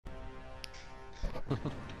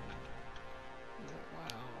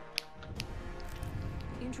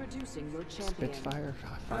Introducing your champion. Spitfire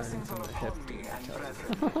firing from the hip.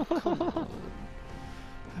 Come on.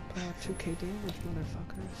 I put out 2k damage,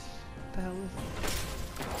 motherfuckers. What the hell is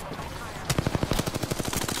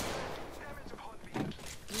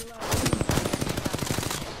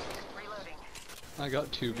I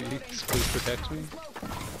got 2 beaks, please protect me.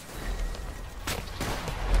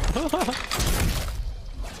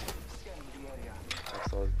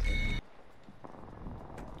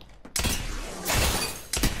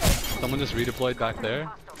 Someone just redeployed back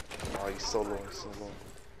there. Oh, he's so low, he's so low.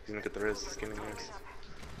 He's gonna get the res, he's getting the res.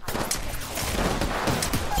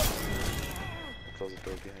 Close the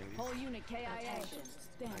door behind you. Whole unit KIA.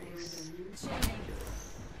 Nice.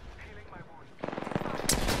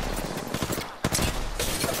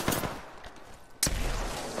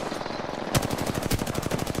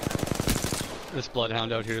 This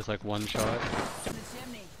bloodhound out here is like one shot.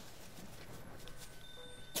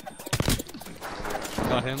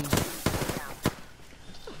 Got him.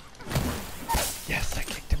 Yes, I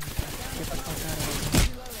kicked him. Get the fuck out of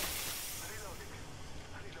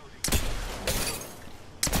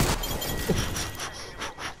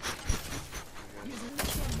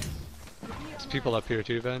here. There's people up here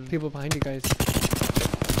too, Ben. People behind you guys.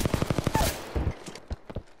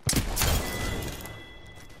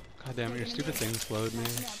 God damn it, your stupid thing slowed me.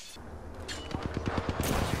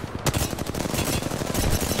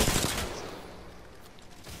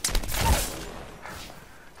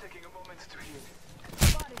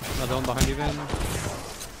 Another one behind you, Ben.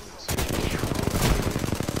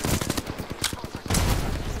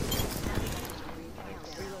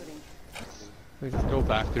 We just Go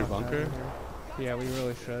back through bunker. Yeah, we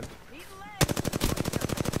really should.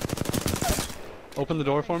 Open the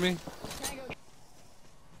door for me.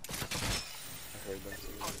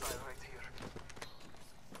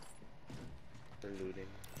 They're looting.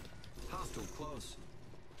 Hostile close.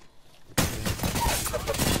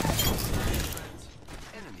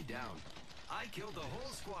 Enemy down. I killed the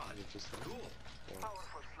whole squad. Cool.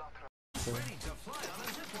 Ready to fly on a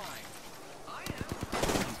zip line. I am.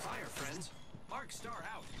 On fire, friends. Arc star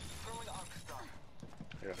out. Throwing arc star.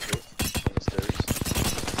 I got hit on the stairs.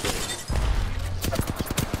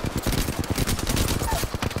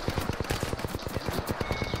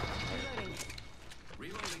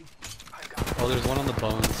 Reloading. Oh, there's one on the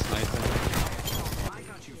bones sniping. I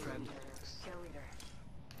got you, friend.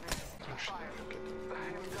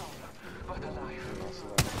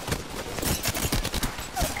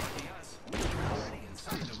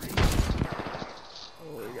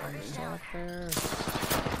 Oh, we got him out there.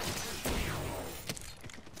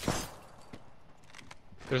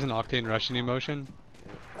 There's an octane Russian emotion.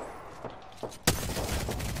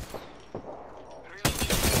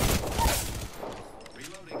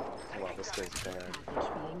 Reloading. Wow, this guy's bad.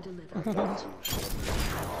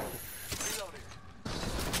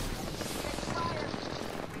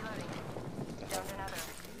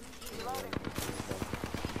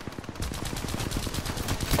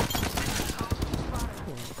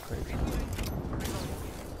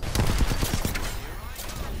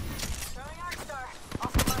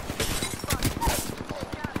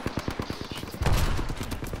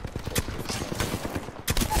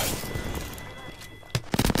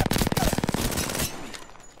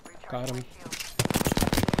 Got him.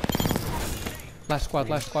 Last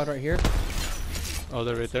squad right here. Oh,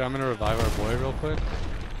 they're right there. I'm gonna revive our boy real quick.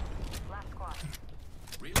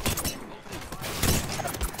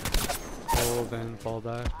 Oh, Ben, fall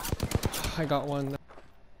back. I got one.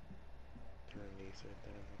 Underneath right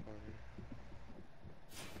there in the corner.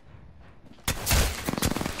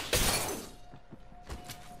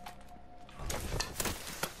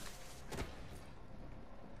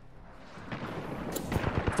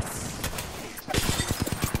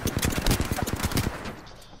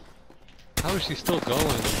 How is she still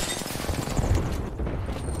going?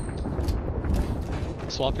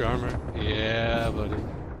 Swap your armor. Yeah, buddy.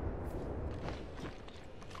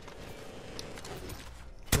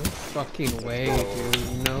 No fucking way,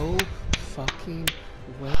 dude. No fucking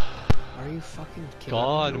way. Are you fucking kidding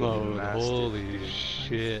God me? mode. Mastered. Holy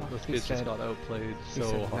shit. This He kid just said- got outplayed He so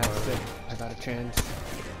said, hard. "That's it. I got a chance."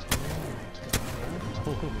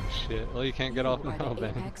 Holy shit. Well, you can't get off You are now, the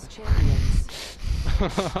Ben. Apex champions.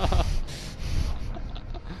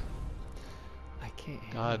 I can't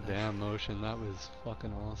handle God that. damn, Motion. That was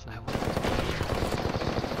fucking awesome.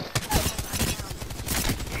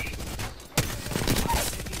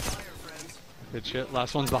 Good shit.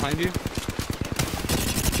 Last one's behind you.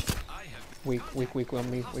 Weak on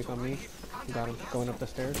me. Got him. Going up the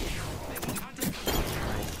stairs. Nice,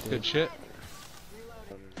 dude. Good shit.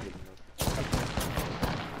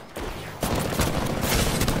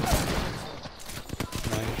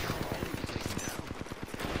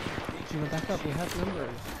 up, we have numbers.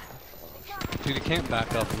 Dude, you can't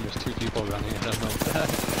back up when there's two people running at him like that.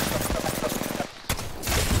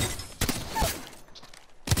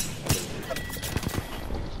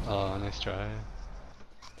 Oh, nice try.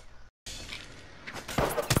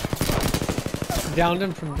 Downed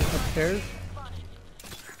him from upstairs.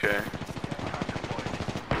 Okay.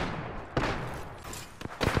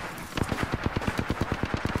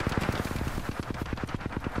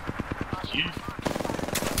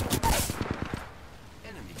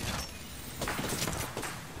 Enemy down.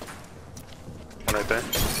 One right there.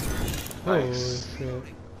 Oh Nice. shit.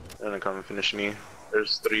 They're gonna come and finish me.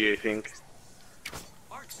 There's 3, I think.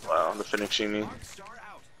 Arc star. Wow, they're finishing me. Arc star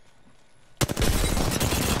out.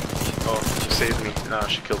 Oh, she saved me. Nah,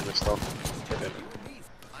 she killed me still. Your beef.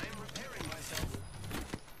 I am repairing myself.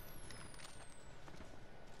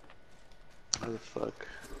 How the fuck?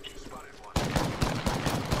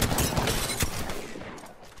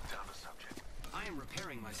 I am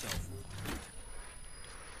repairing myself.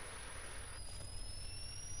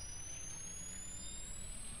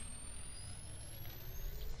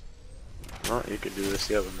 Oh, you can do this.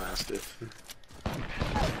 You have a mastiff.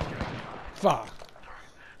 Fuck.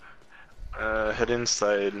 Head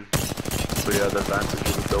inside. So you have the advantage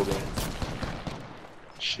of the building.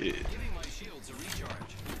 Shit. Giving my shields a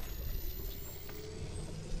recharge.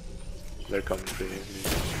 They're coming for you.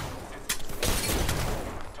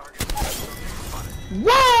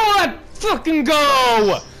 Whoa! Let's fucking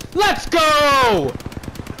go! Let's go!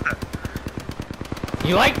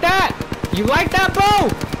 You like that? You like that, bro?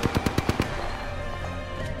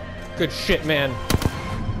 Good shit, man.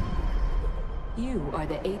 You are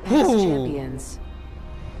the Apex Ooh. champions.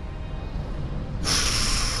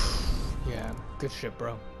 Yeah, good shit,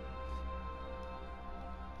 bro.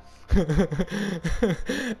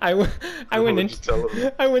 I went Would you tell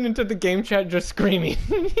him? I went into the game chat just screaming.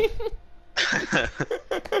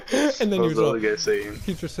 And then What he was the other was guy saying?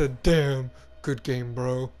 he just said, "Damn, good game,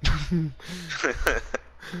 bro."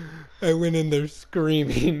 I went in there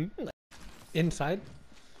screaming. Inside?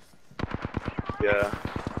 Yeah.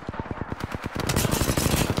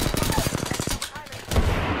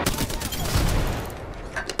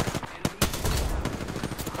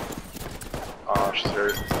 Oh, she's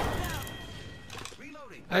hurt.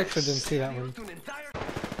 Reloading. I actually didn't see that one. To an entire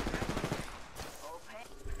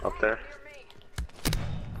Up there.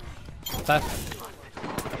 That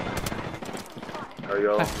There we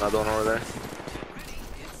go. Another one over there. ready.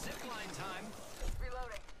 It's zipline time.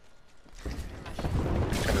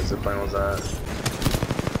 What kind of zipline was that?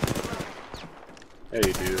 There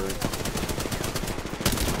you do.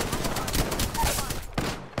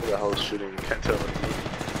 Who the hell is shooting? Can't tell.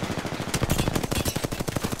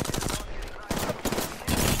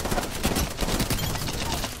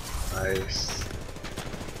 Nice.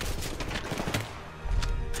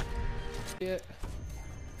 yeah.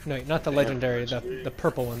 No, not the legendary, the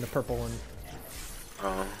purple one, the purple one.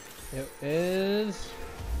 Oh. It is.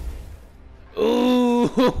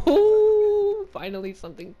 Ooh, finally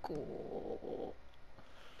something cool.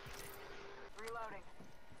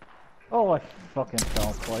 Oh, I fucking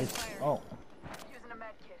fell twice. Oh.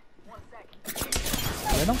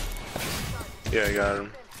 Get him? Yeah, I got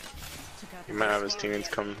him. He might have his teammates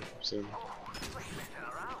come soon.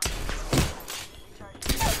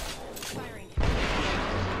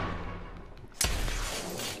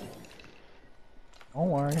 Don't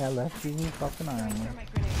worry, I left you fucking armor.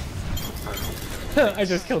 I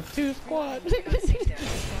just killed 2 squads.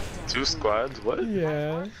 2 squads? What?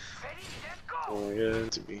 Yeah. Oh my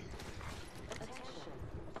god, to be.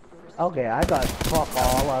 Okay, I got fuck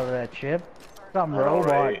all out of that ship. Some robot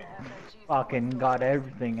Alright. fucking got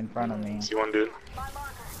everything in front of me. See one dude?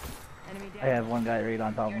 I have one guy right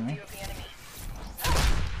on top of me.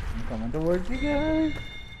 I'm coming towards you guys.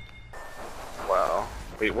 Wow.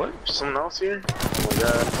 Wait, what? Someone else here? Oh my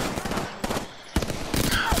god.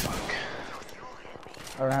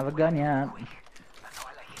 I don't have a gun yet.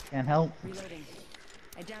 Can't help. Reloading.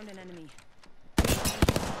 I downed an enemy.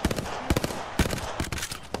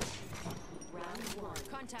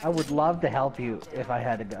 I would love to help you if I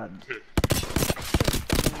had a gun.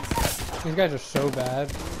 These guys are so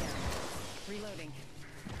bad. Reloading.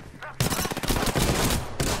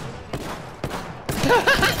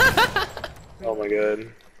 Oh my god.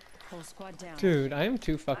 Whole squad down. Dude, I am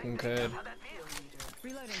too fucking good.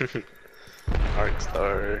 Reloading. Arc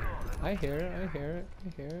star. I hear it, I hear it, I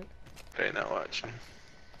hear it. Okay, now watch.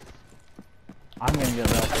 I'm gonna get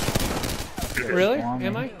up. Really? on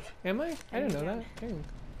Am me. I? Am I? I didn't know that. Dang.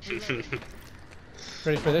 Ready for this,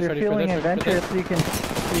 If you're ready for feeling this, ready for this. adventurous, you can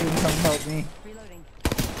come help me. Reloading.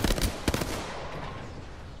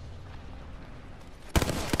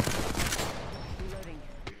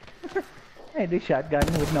 Hey, the shotgun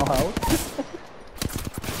with no house.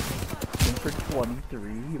 And for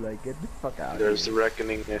 23, like, get the fuck out There's of the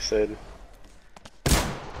reckoning, I said.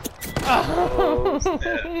 Oh,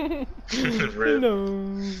 snap. Rip.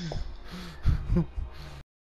 No.